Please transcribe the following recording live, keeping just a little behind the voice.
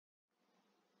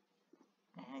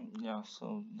Yeah,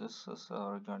 so this is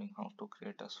regarding how to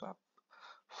create a swap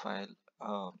file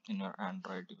in your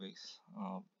Android device.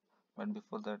 But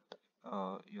before that,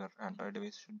 your Android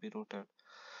device should be rooted.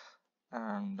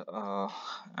 And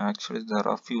actually, there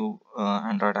are few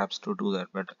Android apps to do that.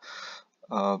 But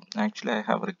actually, I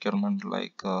have a requirement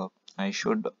like I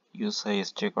should use a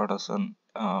SD card as an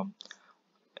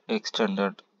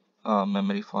extended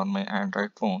memory for my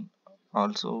Android phone.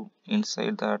 Also,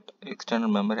 inside that extended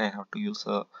memory, I have to use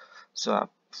a swap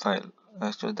file.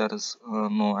 Actually, there is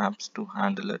no apps to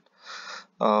handle it.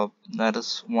 There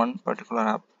is one particular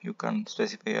app you can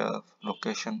specify a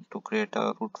location to create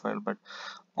a root file, but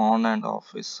on and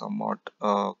off is somewhat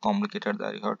complicated.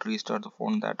 There you have to restart the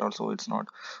phone. That also it's not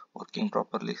working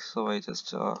properly. So I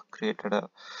just created a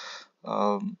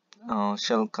um,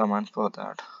 shell command for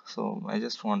that. So I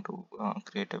just want to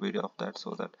create a video of that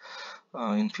so that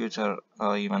in future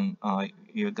even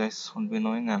you guys will be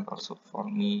knowing, and also for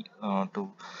me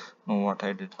to know what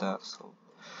I did there.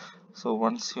 So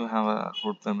once you have a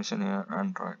root permission in your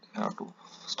Android, you have to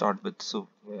start with soup.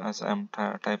 As I'm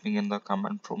typing in the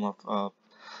command from a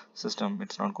system,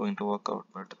 it's not going to work out.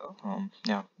 But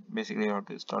yeah, basically you have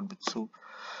to start with soup,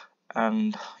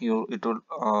 and you it will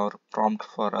prompt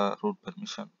for a root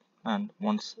permission. And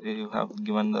once you have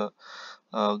given the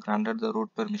granted the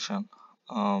root permission,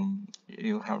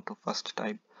 you have to first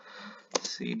type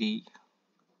cd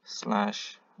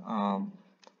slash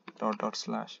dot dot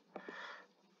slash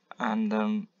and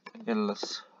then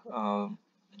ls to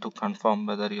confirm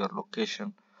whether your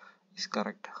location is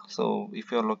correct. So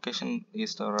if your location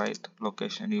is the right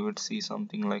location, you would see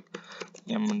something like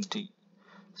mnt.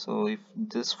 So if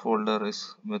this folder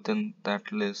is within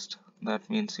that list, that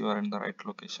means you are in the right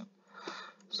location.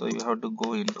 So you have to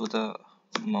go into the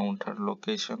mounted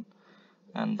location,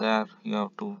 and there you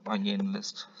have to again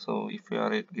list. So if you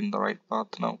are in the right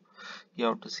path now, you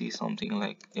have to see something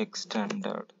like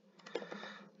extended,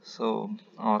 so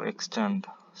or extend,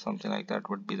 something like that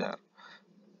would be there.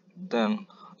 Then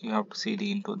you have to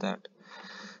cd into that.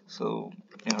 So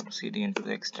you have to cd into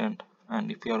the extent,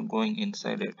 and if you are going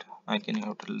inside it again, you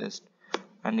have to list,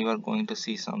 and you are going to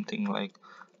see something like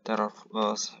there are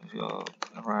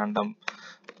random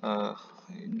uh,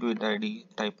 GUID ID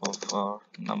type of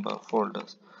number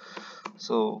folders.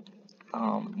 So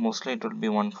mostly it will be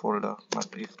one folder,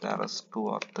 but if there is two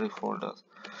or three folders,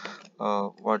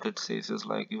 what it says is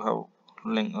like you have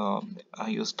I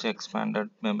used expanded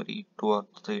memory two or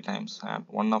three times, and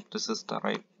one of this is the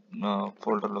right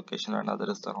folder location and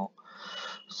other is the wrong.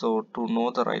 So to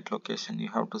know the right location, you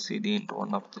have to cd into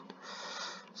one of it.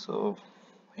 So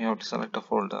you have to select a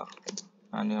folder,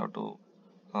 and you have to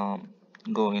um,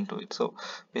 go into it. So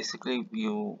basically,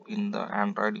 you in the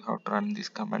Android, you have to run this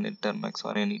command in termux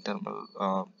or any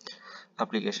terminal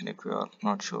application if you are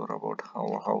not sure about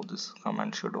how this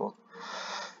command should work.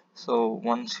 So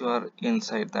once you are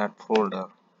inside that folder,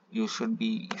 you should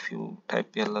be, if you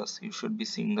type ls, you should be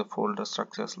seeing the folder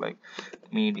structures like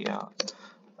media,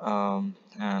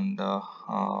 and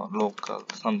local,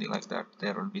 something like that.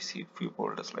 There will be few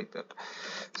folders like that.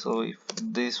 So if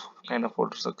this kind of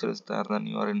folder structure is there, then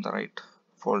you are in the right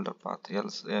folder path.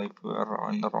 Else if you are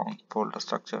in the wrong folder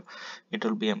structure, it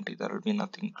will be empty. There will be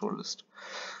nothing to list.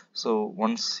 So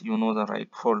once you know the right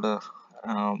folder,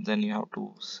 then you have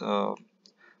to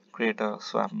create a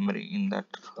swap memory in that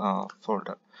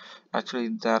folder. Actually,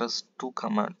 there is two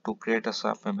command to create a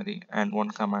swap memory and one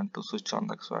command to switch on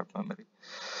the swap memory.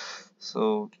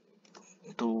 So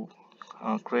to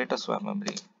create a swap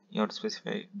memory, you have to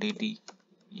specify dt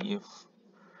if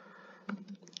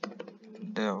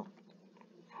dev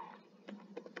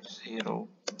 0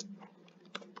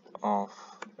 of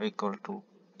equal to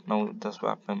now the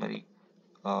swap memory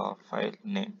file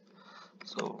name.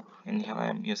 So in here I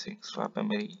am using swap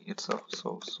memory itself,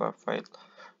 so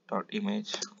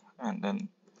swapfile.img, and then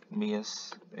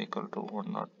bs equal to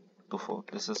 1024.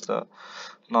 This is the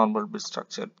normal bit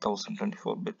structure,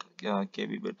 1024 bit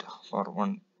kb bit for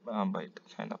 1 byte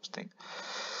kind of thing.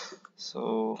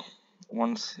 So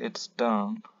once it's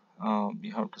done,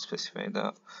 you have to specify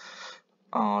the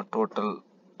total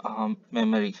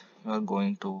memory you are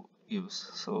going to use.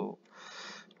 So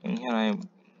in here I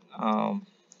am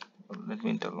let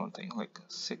me tell one thing, like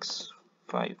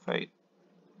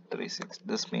 65536.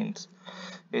 This means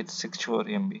it's 64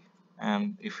 MB,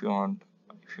 and if you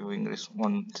increase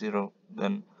 10,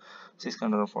 then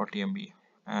 640 MB,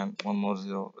 and one more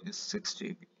zero is 6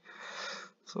 GB.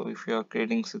 So if you are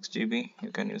creating 6 GB,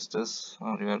 you can use this,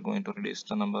 or you are going to reduce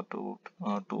the number to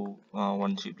 1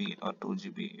 GB or 2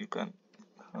 GB. You can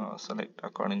select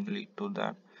accordingly to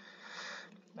that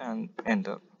and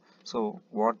enter. So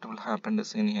what will happen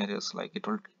is in here is like it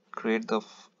will create the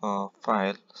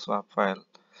file, swap file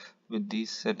with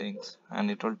these settings, and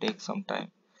it will take some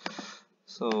time.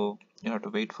 So you have to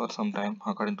wait for some time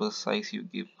according to the size you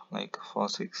give. Like for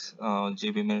 6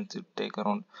 GB minutes, it take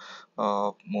around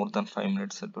more than 5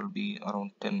 minutes. It will be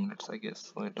around 10 minutes, I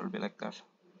guess. So it will be like that,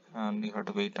 and you have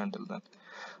to wait until then.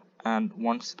 And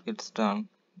once it's done,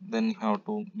 then you have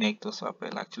to make the swap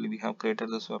file. Actually, we have created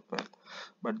the swap file,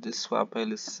 but this swap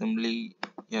file is simply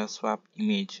a swap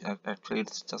image. Actually,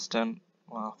 it's just an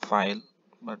file,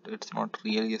 but it's not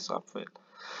really a swap file.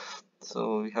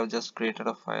 So we have just created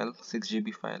a file, 6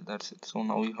 GB file, that's it. So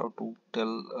now you have to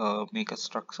make a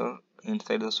structure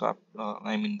inside the swap,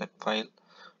 I mean that file,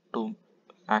 to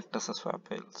act as a swap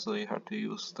file. So you have to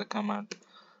use the command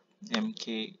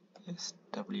mkswap,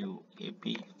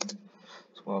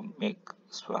 so make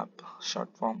swap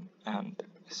short form and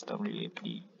swap,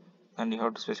 and you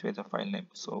have to specify the file name.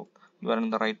 So you are in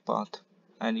the right path,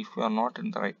 and if you are not in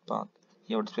the right path,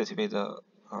 you have to specify the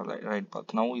right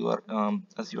path. Now you are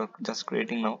as you are just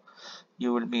creating now,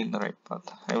 you will be in the right path.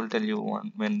 I will tell you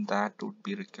when that would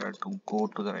be required to go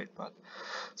to the right path.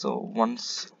 So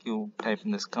once you type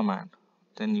in this command,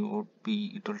 then you would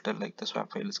be, it will tell like the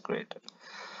swap file is created,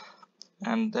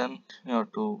 and then you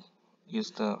have to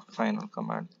use the final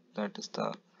command, that is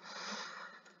the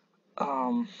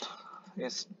um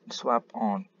yes, swap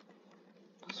on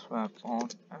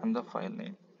and the file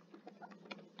name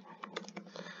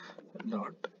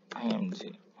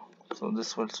 .img. So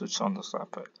this will switch on the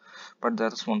swap file. But there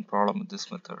is one problem with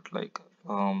this method, like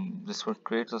this will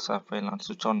create the swap file and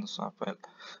switch on the swap file,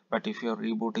 but if you are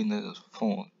rebooting the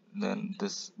phone, then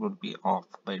this would be off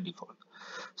by default.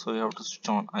 So you have to switch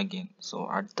on again. So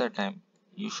at that time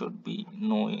you should be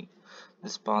knowing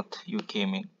this path you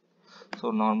came in.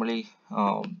 So normally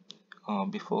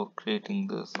before creating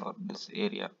this or this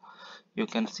area, you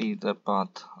can see the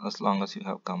path as long as you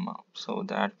have come up. So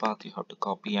that path you have to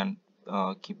copy and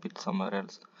keep it somewhere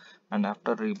else, and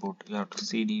after reboot you have to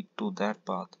cd to that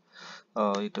path.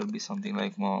 It will be something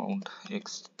like mount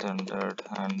extended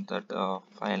and that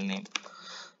file name.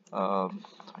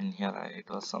 In here it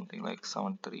was something like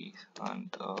 73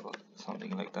 and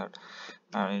something like that.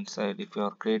 And inside, if you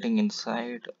are creating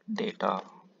inside data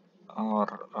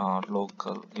or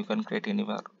local, you can create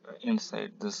anywhere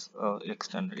inside this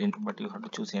extended but you have to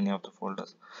choose any of the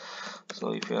folders.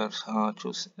 So if you are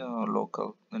choose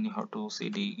local, then you have to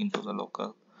cd into the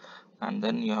local, and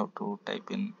then you have to type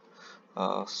in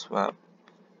swap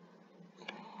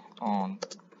on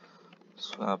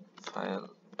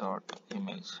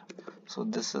swapfile.img. So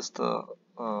this is the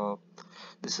uh,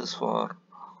 this is for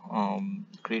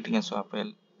creating a swap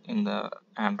file in the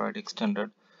Android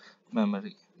extended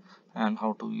memory, and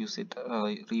how to use it,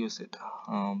 reuse it.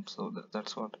 So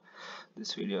that's what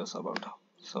this video is about.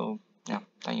 So yeah,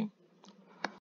 thank you.